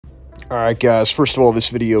Alright guys, first of all, this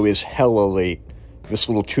video is hella late. This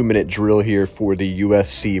little 2-minute drill here for the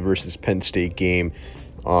USC versus Penn State game.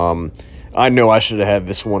 I know I should have had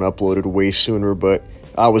this one uploaded way sooner, but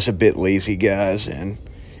I was a bit lazy, guys, and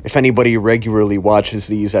if anybody regularly watches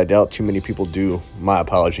these, I doubt too many people do. My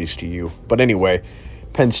apologies to you. But anyway,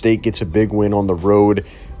 Penn State gets a big win on the road,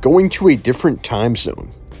 going to a different time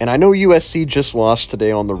zone. And I know USC just lost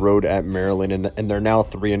today on the road at Maryland, and they're now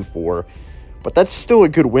 3-4. But that's still a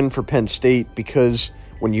good win for Penn State, because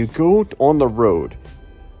when you go on the road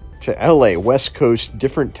to LA, West Coast,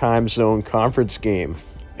 different time zone, conference game,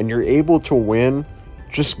 and you're able to win,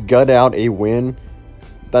 just gut out a win,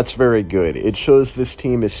 that's very good. It shows this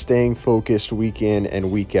team is staying focused week in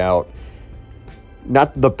and week out.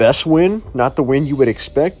 Not the best win, not the win you would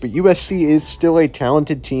expect, but USC is still a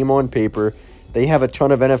talented team on paper. They have a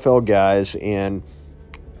ton of NFL guys, and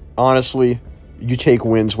honestly, you take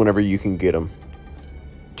wins whenever you can get them.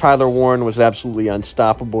 Tyler Warren was absolutely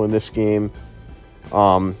unstoppable in this game.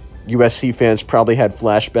 USC fans probably had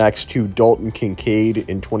flashbacks to Dalton Kincaid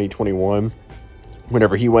in 2021,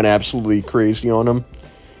 whenever he went absolutely crazy on him.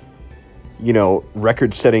 You know,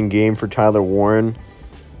 record-setting game for Tyler Warren.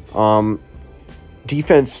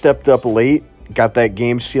 Defense stepped up late, got that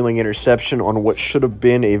game-sealing interception on what should have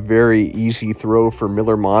been a very easy throw for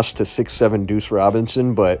Miller Moss to 6'7" Deuce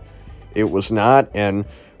Robinson, but it was not, and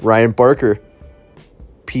Ryan Barker,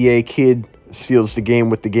 PA kid, seals the game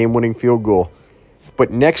with the game-winning field goal.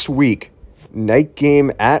 But next week, night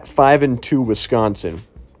game at 5-2 Wisconsin,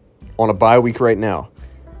 on a bye week right now,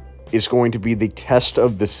 is going to be the test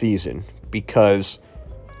of the season, because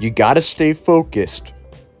you got to stay focused.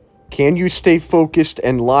 Can you stay focused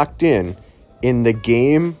and locked in the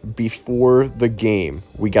game before the game?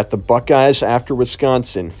 We got the Buckeyes after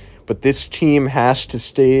Wisconsin, but this team has to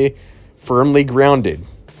stay firmly grounded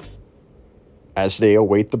as they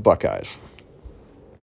await the Buckeyes.